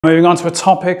Moving on to a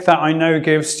topic that I know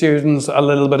gives students a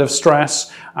little bit of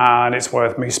stress, and it's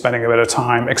worth me spending a bit of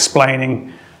time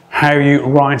explaining how you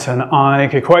write an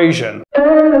ionic equation.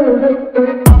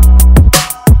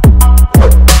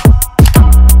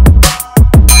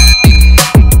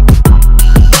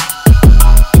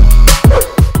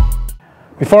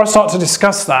 Before I start to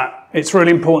discuss that, it's really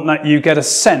important that you get a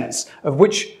sense of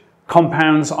which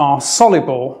compounds are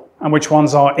soluble and which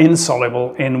ones are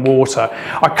insoluble in water.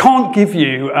 I can't give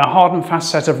you a hard and fast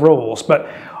set of rules, but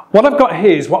what I've got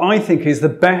here is what I think is the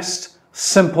best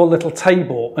simple little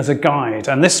table as a guide,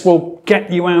 and this will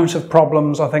get you out of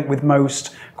problems, I think, with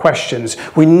most questions.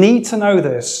 We need to know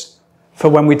this for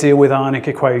when we deal with ionic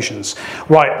equations.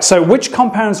 Right, so which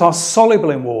compounds are soluble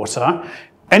in water?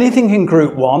 Anything in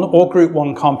group 1 or group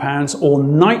 1 compounds, or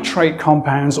nitrate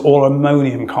compounds or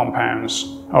ammonium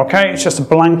compounds. Okay, it's just a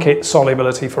blanket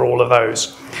solubility for all of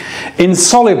those.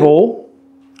 Insoluble,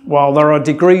 well, there are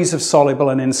degrees of soluble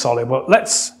and insoluble.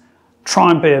 Let's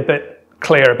try and be a bit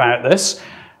clear about this.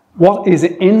 What is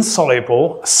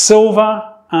insoluble?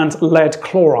 Silver and lead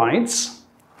chlorides.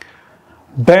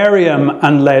 Barium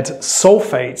and lead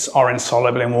sulfates are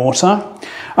insoluble in water,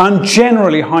 and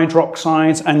generally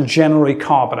hydroxides and generally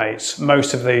carbonates.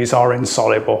 Most of these are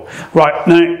insoluble. Right,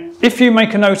 now if you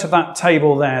make a note of that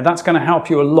table there, that's going to help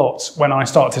you a lot when I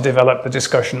start to develop the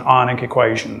discussion ionic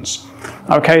equations.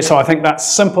 Okay, so I think that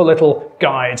simple little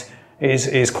guide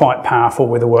is quite powerful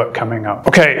with the work coming up.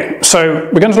 Okay, so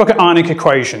we're going to look at ionic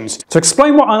equations. To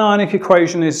explain what an ionic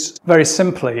equation is, very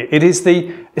simply, it is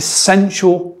the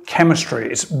essential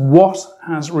chemistry. It's what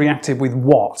has reacted with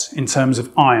what in terms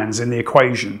of ions in the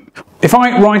equation. If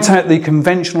I write out the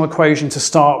conventional equation to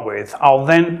start with, I'll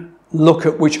then look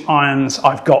at which ions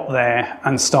I've got there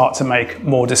and start to make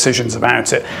more decisions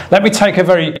about it. Let me take a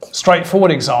very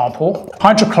straightforward example.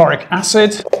 Hydrochloric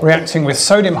acid reacting with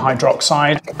sodium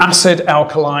hydroxide. Acid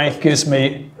alkali gives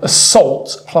me a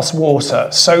salt plus water.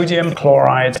 Sodium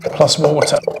chloride plus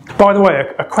water. By the way,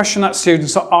 a question that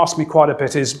students ask me quite a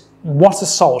bit is, what's a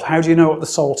salt? How do you know what the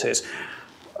salt is?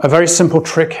 A very simple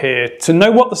trick here. To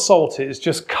know what the salt is,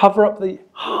 just cover up the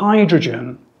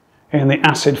hydrogen in the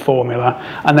acid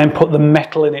formula and then put the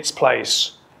metal in its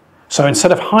place. So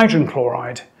instead of hydrogen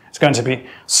chloride, it's going to be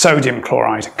sodium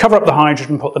chloride. Cover up the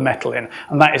hydrogen, put the metal in,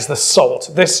 and that is the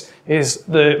salt. This is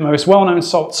the most well-known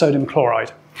salt, sodium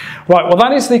chloride. Right, well,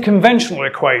 that is the conventional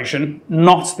equation,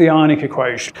 not the ionic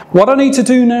equation. What I need to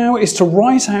do now is to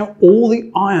write out all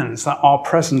the ions that are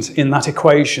present in that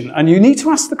equation, and you need to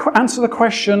answer the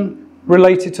question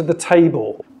related to the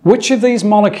table. Which of these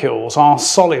molecules are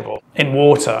soluble in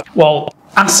water? Well,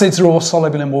 acids are all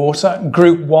soluble in water.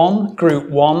 Group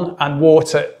 1, and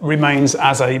water remains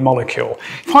as a molecule.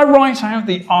 If I write out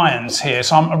the ions here,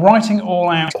 so I'm writing it all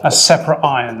out as separate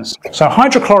ions. So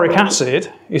hydrochloric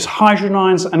acid is hydrogen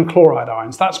ions and chloride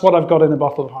ions. That's what I've got in a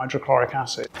bottle of hydrochloric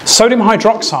acid. Sodium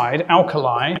hydroxide,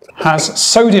 alkali, has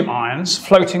sodium ions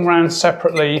floating around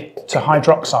separately to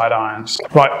hydroxide ions.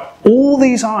 Right, all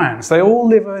these ions, they all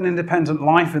live an independent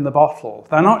life in the bottle.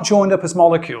 They're not joined up as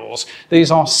molecules.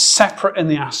 These are separate in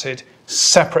the acid,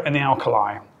 separate in the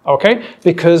alkali, okay?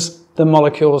 Because the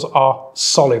molecules are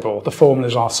soluble, the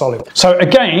formulas are soluble. So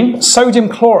again, sodium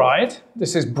chloride,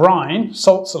 this is brine,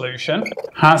 salt solution,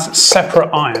 has separate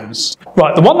ions.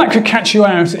 Right, the one that could catch you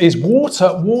out is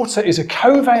water. Water is a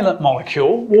covalent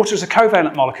molecule. Water is a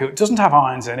covalent molecule. It doesn't have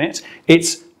ions in it.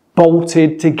 It's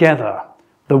bolted together.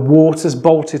 The water's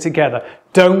bolted together.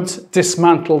 Don't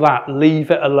dismantle that,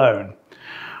 leave it alone.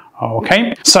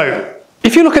 Okay, so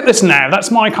if you look at this now,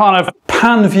 that's my kind of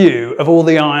pan view of all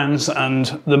the ions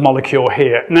and the molecule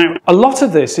here. Now, a lot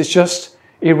of this is just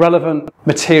irrelevant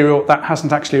material that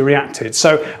hasn't actually reacted.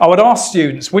 So I would ask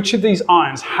students, which of these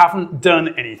ions haven't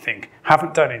done anything?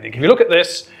 If you look at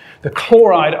this, the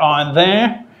chloride ion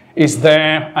there is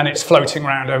there and it's floating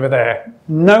around over there.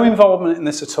 No involvement in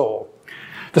this at all.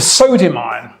 The sodium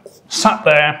ion sat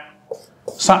there,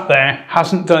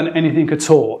 hasn't done anything at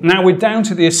all. Now we're down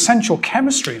to the essential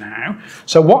chemistry now.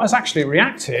 So what has actually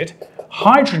reacted?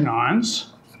 Hydrogen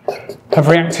ions have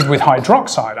reacted with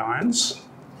hydroxide ions.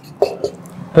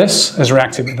 This has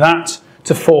reacted with that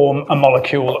to form a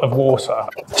molecule of water.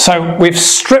 So we've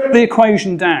stripped the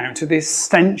equation down to the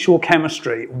essential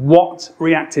chemistry. What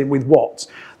reacted with what?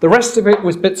 The rest of it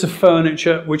was bits of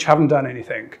furniture which haven't done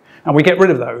anything. And we get rid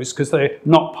of those because they're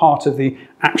not part of the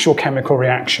actual chemical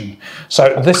reaction.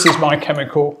 So this is my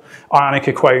chemical ionic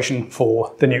equation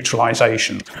for the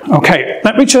neutralization. Okay,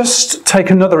 let me just take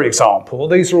another example.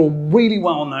 These are all really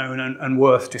well known and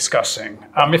worth discussing.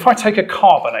 If I take a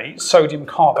carbonate, sodium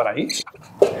carbonate,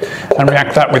 and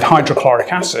react that with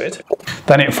hydrochloric acid,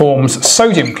 then it forms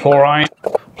sodium chloride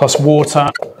plus water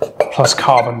plus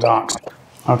carbon dioxide.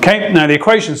 Okay, now the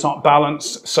equation's not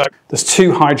balanced, so there's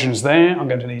 2 hydrogens there, I'm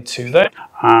going to need 2 there.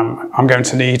 I'm going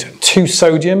to need 2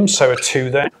 sodiums, so a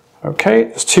 2 there. Okay,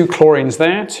 there's 2 chlorines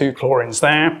there, 2 chlorines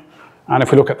there. And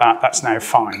if we look at that, that's now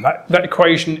fine. That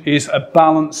equation is a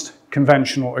balanced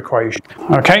conventional equation.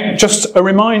 Okay, just a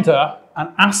reminder,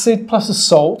 an acid plus a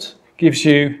salt gives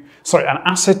you, an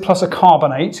acid plus a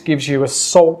carbonate gives you a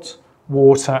salt,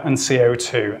 water and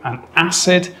CO2. An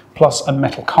acid plus a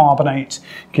metal carbonate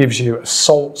gives you a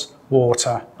salt,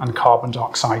 water and carbon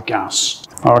dioxide gas.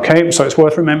 Okay, so it's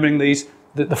worth remembering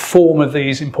the form of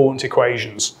these important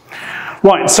equations.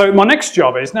 Right, so my next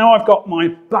job is, now I've got my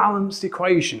balanced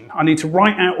equation, I need to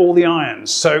write out all the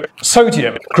ions. So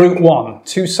sodium, group 1,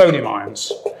 2 sodium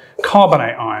ions.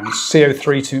 Carbonate ions,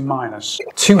 CO3 2 minus,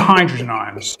 2 hydrogen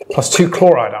ions, plus 2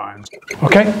 chloride ions.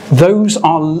 Okay, those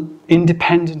are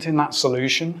independent in that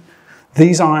solution.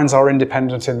 These ions are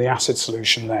independent in the acid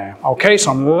solution there. Okay, so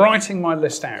I'm writing my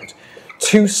list out.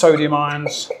 2 sodium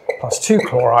ions, plus 2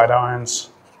 chloride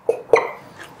ions.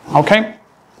 Okay,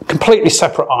 completely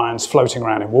separate ions floating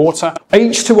around in water.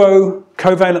 H2O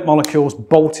covalent molecules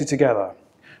bolted together.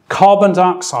 Carbon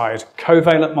dioxide,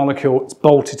 covalent molecules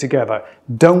bolted together.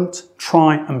 Don't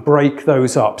try and break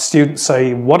those up. Students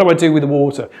say, what do I do with the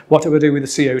water? What do I do with the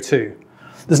CO2?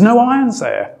 There's no ions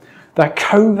there. They're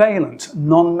covalent,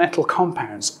 non-metal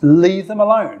compounds. Leave them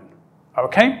alone,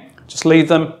 okay? Just leave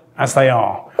them as they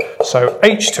are. So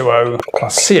H2O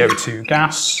plus CO2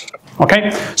 gas.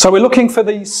 Okay, so we're looking for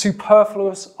the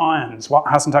superfluous ions, what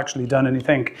hasn't actually done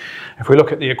anything. If we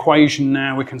look at the equation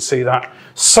now, we can see that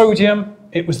sodium,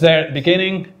 it was there at the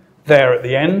beginning, there at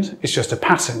the end. It's just a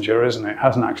passenger, isn't it? It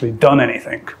hasn't actually done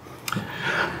anything.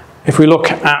 If we look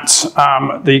at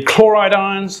the chloride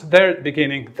ions, there at the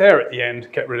beginning, there at the end,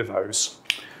 get rid of those.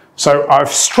 So I've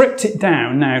stripped it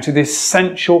down now to the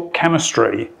essential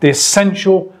chemistry, the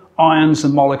essential ions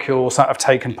and molecules that have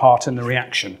taken part in the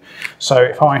reaction. So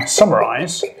if I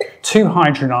summarise, 2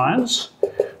 hydrogen ions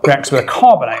reacts with a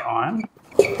carbonate ion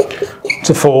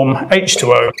to form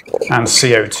H2O and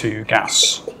CO2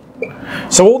 gas.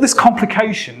 So all this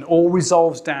complication all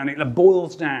resolves down, it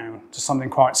boils down to something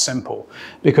quite simple,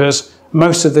 because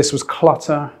most of this was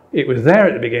clutter. It was there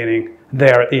at the beginning,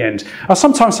 there at the end. I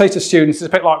sometimes say to students, it's a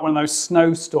bit like one of those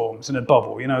snowstorms in a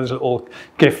bubble, you know, those little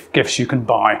gifts you can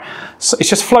buy. So it's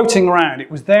just floating around.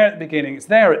 It was there at the beginning, it's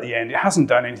there at the end, it hasn't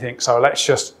done anything, so let's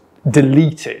just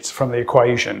delete it from the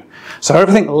equation. So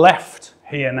everything left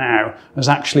here now has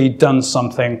actually done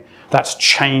something that's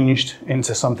changed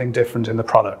into something different in the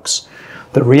products.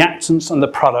 The reactants and the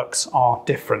products are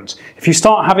different. If you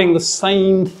start having the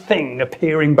same thing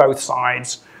appearing both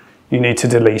sides, you need to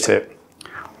delete it.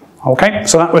 Okay,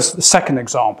 so that was the second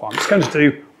example. I'm just going to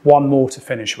do one more to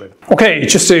finish with. Okay,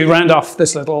 just to round off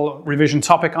this little revision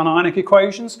topic on ionic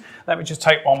equations, let me just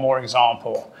take one more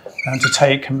example. I'm going to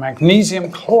take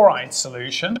magnesium chloride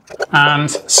solution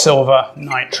and silver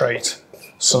nitrate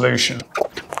solution.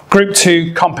 Group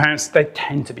 2 compounds, they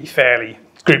tend to be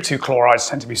group 2 chlorides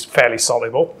tend to be fairly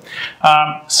soluble.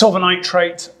 Silver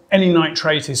nitrate, any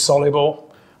nitrate is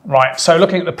soluble. Right, so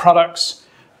looking at the products,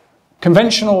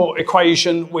 conventional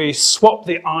equation, we swap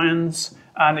the ions,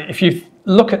 and if you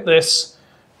look at this,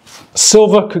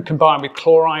 silver could combine with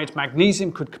chloride,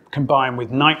 magnesium could combine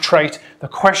with nitrate. The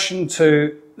question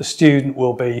to the student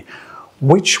will be,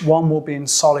 which one will be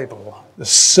insoluble? The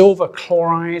silver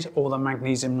chloride or the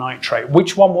magnesium nitrate?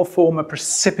 Which one will form a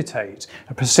precipitate?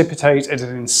 A precipitate is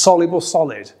an insoluble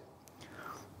solid.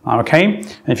 Okay,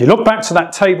 and if you look back to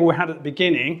that table we had at the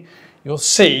beginning, you'll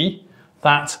see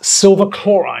that silver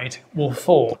chloride will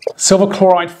form. Silver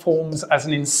chloride forms as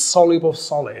an insoluble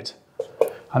solid.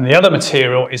 And the other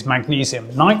material is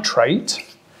magnesium nitrate.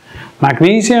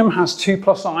 Magnesium has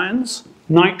 2+ ions.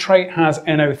 Nitrate has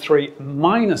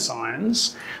NO3-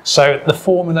 ions. So the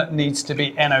formula needs to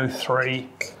be NO3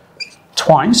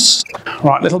 twice.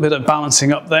 Right, a little bit of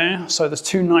balancing up there. So there's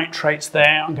 2 nitrates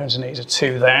there. I'm going to need a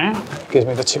 2 there. That gives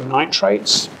me the 2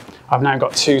 nitrates. I've now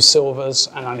got 2 silvers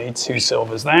and I need 2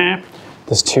 silvers there.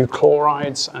 There's 2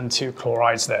 chlorides and 2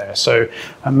 chlorides there. So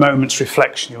a moment's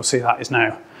reflection, you'll see that is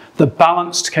now the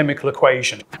balanced chemical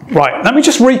equation. Right, let me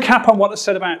just recap on what I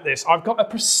said about this. I've got a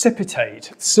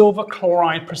precipitate, silver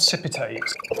chloride precipitate.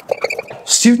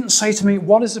 Students say to me,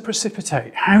 what is a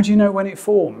precipitate? How do you know when it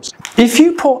forms? If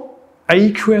you put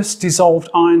aqueous dissolved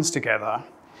ions together,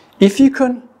 if you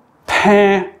can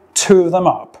pair 2 of them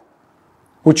up,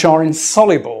 which are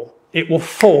insoluble, it will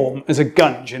form as a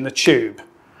gunge in the tube.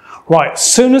 Right, as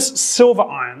soon as silver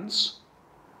ions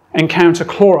encounter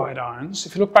chloride ions,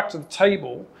 if you look back to the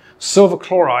table, silver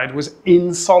chloride was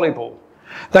insoluble.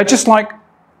 They're just like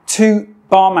two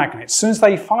bar magnets, as soon as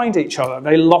they find each other,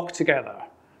 they lock together.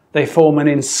 They form an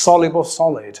insoluble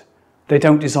solid. They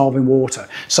don't dissolve in water.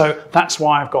 So that's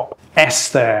why I've got S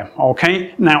there,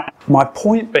 okay? Now, my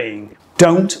point being,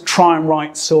 don't try and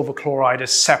write silver chloride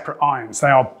as separate ions. They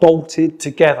are bolted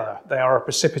together. They are a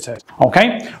precipitate,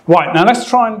 okay? Right, now let's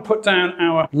try and put down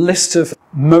our list of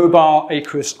mobile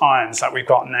aqueous ions that we've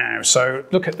got now. So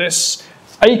look at this.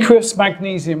 Aqueous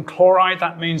magnesium chloride,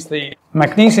 that means the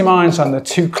magnesium ions and the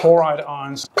two chloride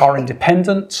ions are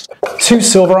independent. Two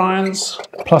silver ions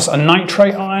plus a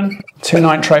nitrate ion, two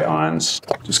nitrate ions.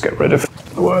 Just get rid of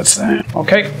the words there.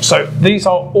 Okay, so these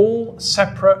are all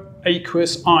separate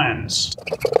aqueous ions.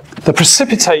 The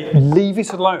precipitate, leave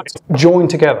it alone, join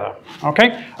together.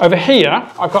 Okay, over here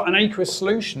I've got an aqueous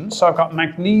solution, so I've got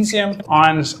magnesium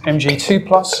ions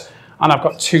Mg2+, and I've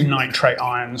got two nitrate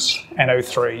ions,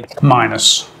 NO3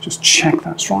 minus. Just check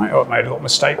that's right. Oh, I made a little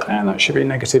mistake there. That should be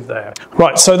negative there.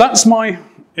 Right, so that's my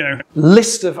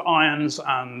list of ions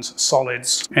and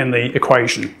solids in the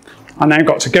equation. I now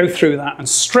got to go through that and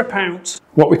strip out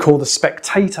what we call the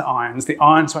spectator ions, the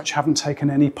ions which haven't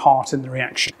taken any part in the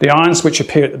reaction. The ions which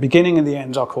appear at the beginning and the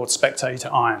end are called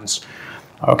spectator ions.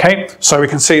 Okay, so we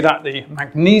can see that the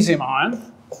magnesium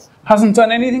ion hasn't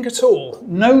done anything at all.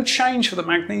 No change for the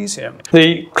magnesium.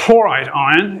 The chloride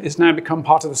ion is now become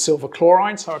part of the silver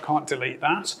chloride, so I can't delete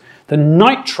that. The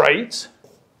nitrate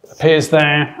appears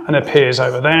there and appears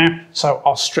over there, so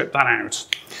I'll strip that out.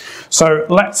 So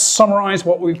let's summarize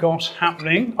what we've got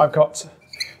happening. I've got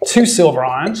two silver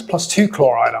ions plus two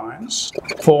chloride ions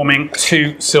forming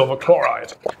two silver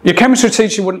chloride. Your chemistry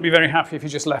teacher wouldn't be very happy if you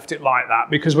just left it like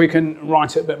that, because we can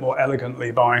write it a bit more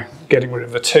elegantly by getting rid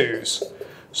of the twos.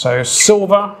 So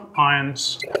silver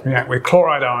ions react with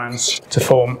chloride ions to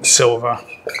form silver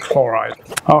chloride.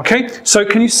 Okay, so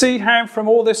can you see how from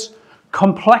all this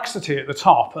complexity at the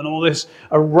top and all this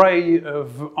array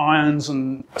of ions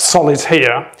and solids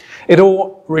here, it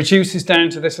all reduces down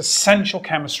to this essential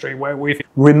chemistry where we've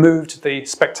removed the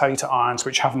spectator ions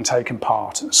which haven't taken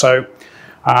part. So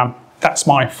that's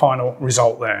my final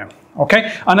result there.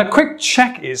 Okay, and a quick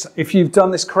check is, if you've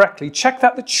done this correctly, check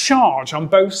that the charge on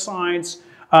both sides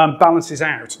balances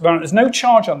out. There's no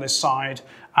charge on this side,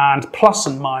 and plus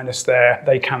and minus there,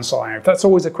 they cancel out. That's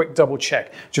always a quick double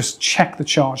check. Just check the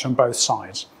charge on both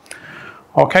sides.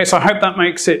 Okay, so I hope that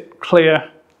makes it clear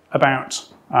about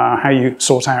how you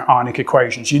sort out ionic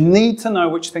equations. You need to know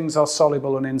which things are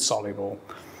soluble and insoluble.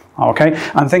 Okay,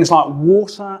 and things like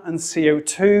water and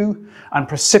CO2 and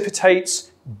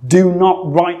precipitates, do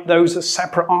not write those as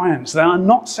separate ions. They are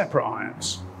not separate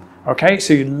ions. Okay,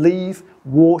 so you leave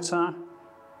water,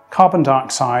 carbon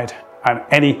dioxide, and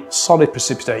any solid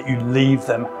precipitate, you leave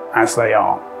them as they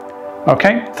are.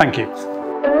 Okay, thank you.